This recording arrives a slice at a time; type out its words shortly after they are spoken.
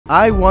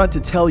I want to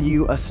tell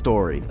you a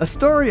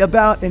story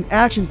about an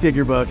action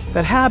figure book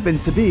that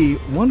happens to be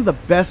one of the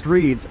best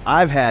reads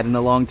I've had in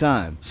a long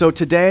time. So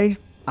today,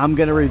 I'm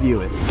gonna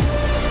review it.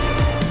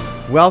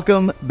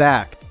 Welcome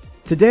back.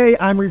 Today,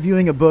 I'm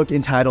reviewing a book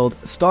entitled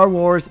Star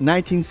Wars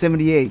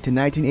 1978 to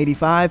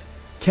 1985,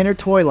 Kenner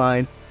Toy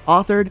Line,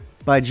 authored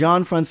by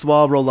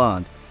Jean-Francois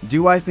Rolland.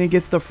 Do I think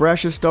it's the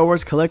freshest Star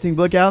Wars collecting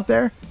book out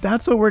there?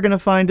 That's what we're gonna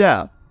find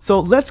out. So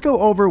let's go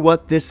over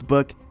what this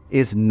book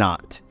is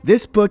not.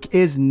 This book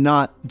is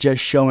not just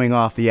showing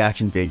off the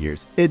action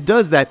figures. It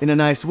does that in a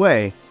nice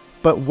way,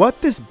 but what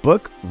this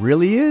book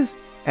really is,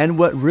 and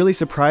what really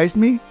surprised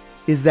me,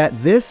 is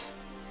that this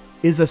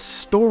is a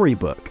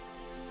storybook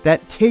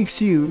that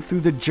takes you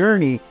through the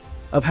journey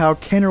of how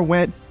Kenner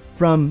went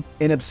from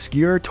an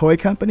obscure toy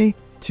company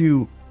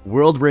to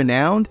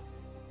world-renowned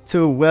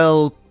to,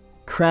 well,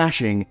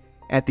 crashing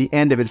at the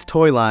end of its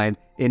toy line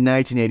in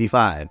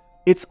 1985.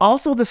 It's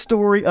also the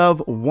story of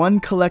one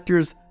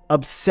collector's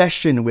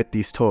obsession with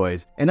these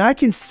toys, and I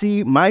can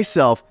see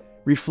myself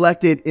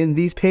reflected in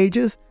these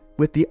pages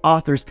with the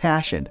author's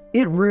passion.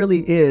 It really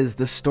is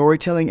the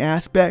storytelling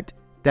aspect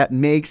that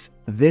makes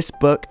this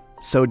book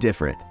so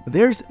different.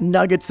 There's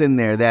nuggets in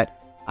there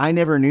that I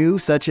never knew,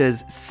 such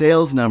as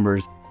sales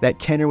numbers that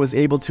Kenner was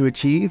able to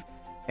achieve,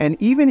 and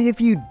even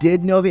if you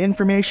did know the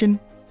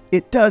information,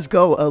 it does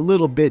go a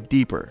little bit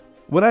deeper.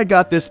 When I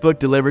got this book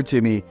delivered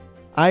to me,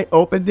 I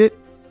opened it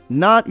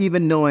not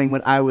even knowing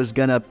what I was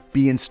gonna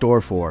be in store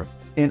for.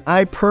 And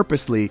I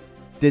purposely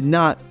did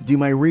not do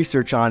my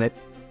research on it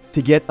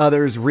to get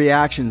others'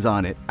 reactions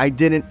on it. I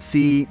didn't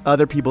see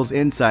other people's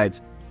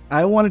insights.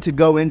 I wanted to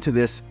go into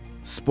this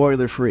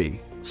spoiler-free.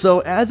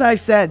 So as I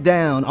sat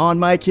down on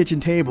my kitchen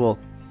table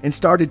and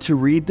started to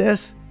read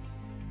this,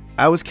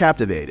 I was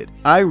captivated.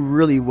 I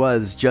really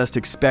was just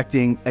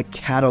expecting a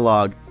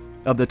catalog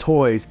of the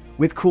toys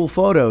with cool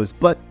photos,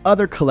 but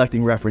other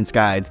collecting reference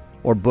guides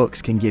or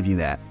books can give you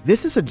that.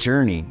 This is a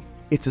journey,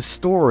 it's a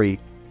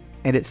story,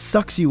 and it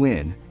sucks you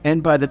in.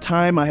 And by the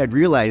time I had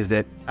realized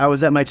it, I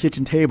was at my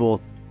kitchen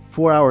table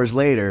 4 hours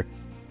later.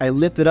 I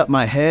lifted up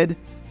my head,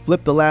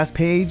 flipped the last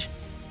page,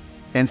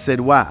 and said,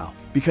 wow,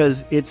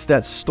 because it's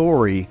that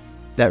story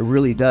that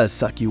really does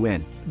suck you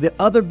in. The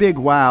other big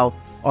wow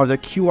are the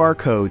QR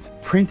codes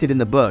printed in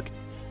the book,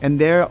 and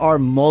there are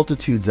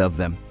multitudes of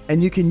them.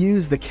 And you can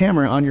use the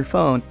camera on your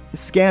phone,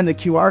 scan the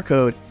QR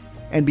code,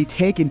 and be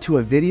taken to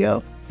a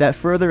video that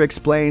further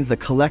explains the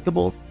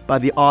collectible by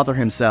the author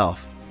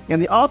himself.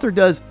 And the author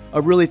does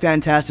a really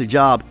fantastic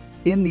job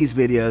in these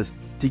videos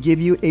to give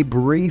you a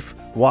brief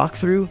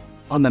walkthrough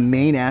on the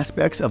main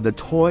aspects of the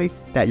toy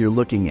that you're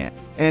looking at.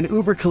 And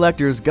Uber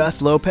collectors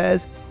Gus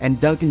Lopez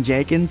and Duncan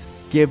Jenkins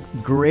give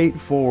great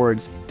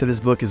forwards to this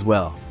book as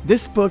well.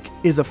 This book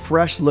is a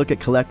fresh look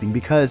at collecting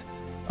because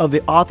of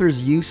the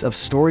author's use of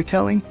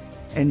storytelling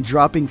and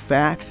dropping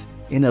facts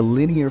in a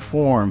linear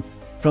form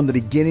from the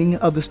beginning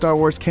of the Star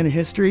Wars canon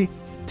history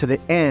to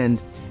the end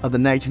of the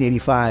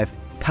 1985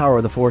 Power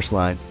of the Force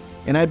line.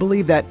 And I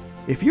believe that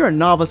if you're a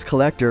novice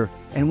collector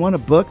and want a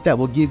book that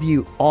will give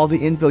you all the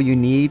info you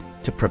need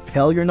to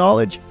propel your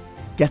knowledge,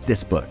 get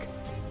this book.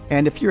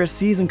 And if you're a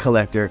seasoned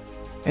collector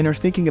and are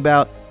thinking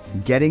about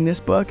getting this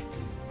book,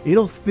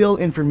 it'll fill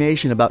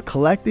information about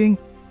collecting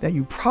that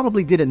you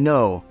probably didn't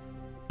know.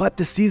 But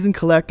the seasoned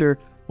collector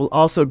will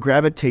also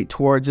gravitate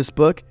towards this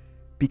book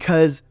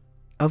because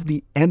of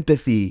the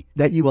empathy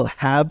that you will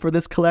have for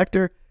this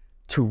collector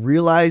to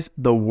realize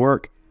the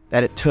work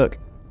that it took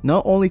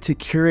not only to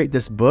curate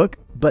this book,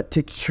 but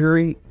to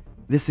curate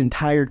this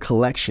entire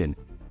collection.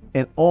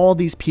 And all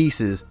these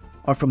pieces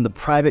are from the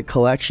private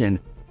collection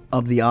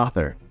of the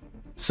author.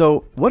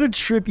 So what a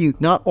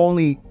tribute not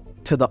only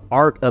to the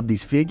art of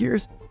these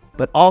figures,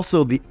 but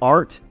also the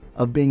art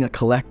of being a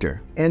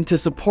collector. And to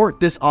support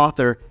this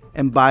author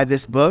and buy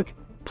this book,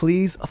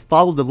 please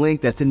follow the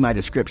link that's in my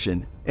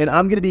description. And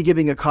I'm going to be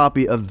giving a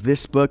copy of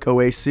this book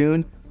away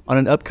soon on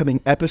an upcoming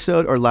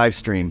episode or live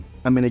stream.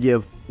 I'm going to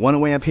give one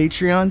away on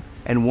Patreon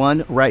and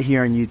one right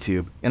here on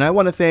YouTube. And I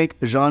want to thank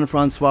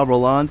Jean-Francois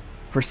Rolland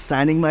for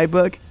signing my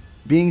book,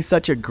 being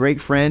such a great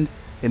friend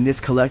in this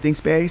collecting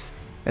space,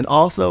 and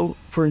also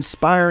for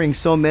inspiring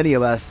so many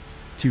of us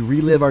to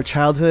relive our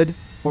childhood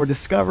or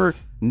discover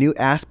new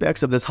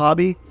aspects of this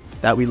hobby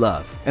that we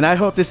love. And I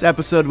hope this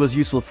episode was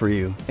useful for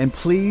you. And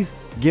please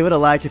give it a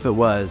like if it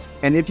was.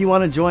 And if you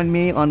want to join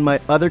me on my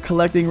other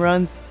collecting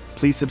runs,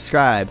 please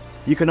subscribe.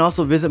 You can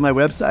also visit my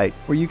website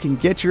where you can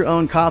get your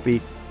own copy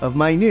of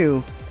my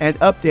new and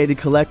updated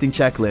collecting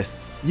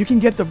checklists. You can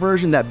get the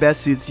version that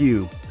best suits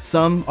you.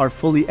 Some are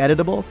fully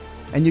editable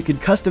and you can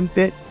custom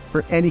fit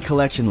for any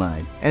collection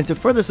line. And to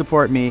further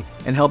support me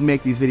and help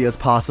make these videos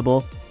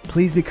possible,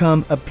 please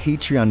become a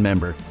Patreon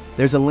member.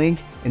 There's a link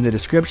in the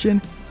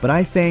description, but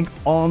I thank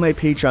all my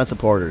Patreon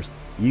supporters.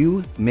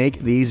 You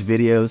make these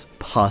videos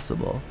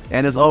possible.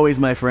 And as always,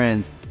 my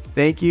friends,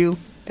 thank you,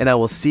 and I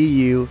will see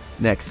you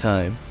next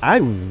time.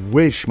 I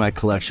wish my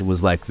collection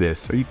was like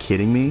this. Are you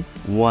kidding me?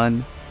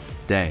 One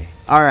day.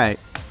 All right,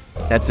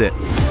 that's it.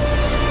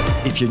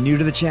 If you're new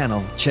to the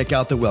channel, check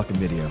out the welcome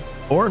video,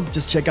 or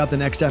just check out the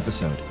next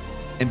episode.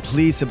 And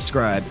please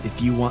subscribe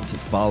if you want to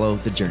follow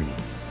the journey.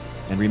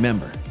 And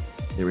remember,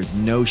 there is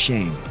no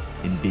shame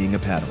in being a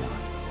Padawan.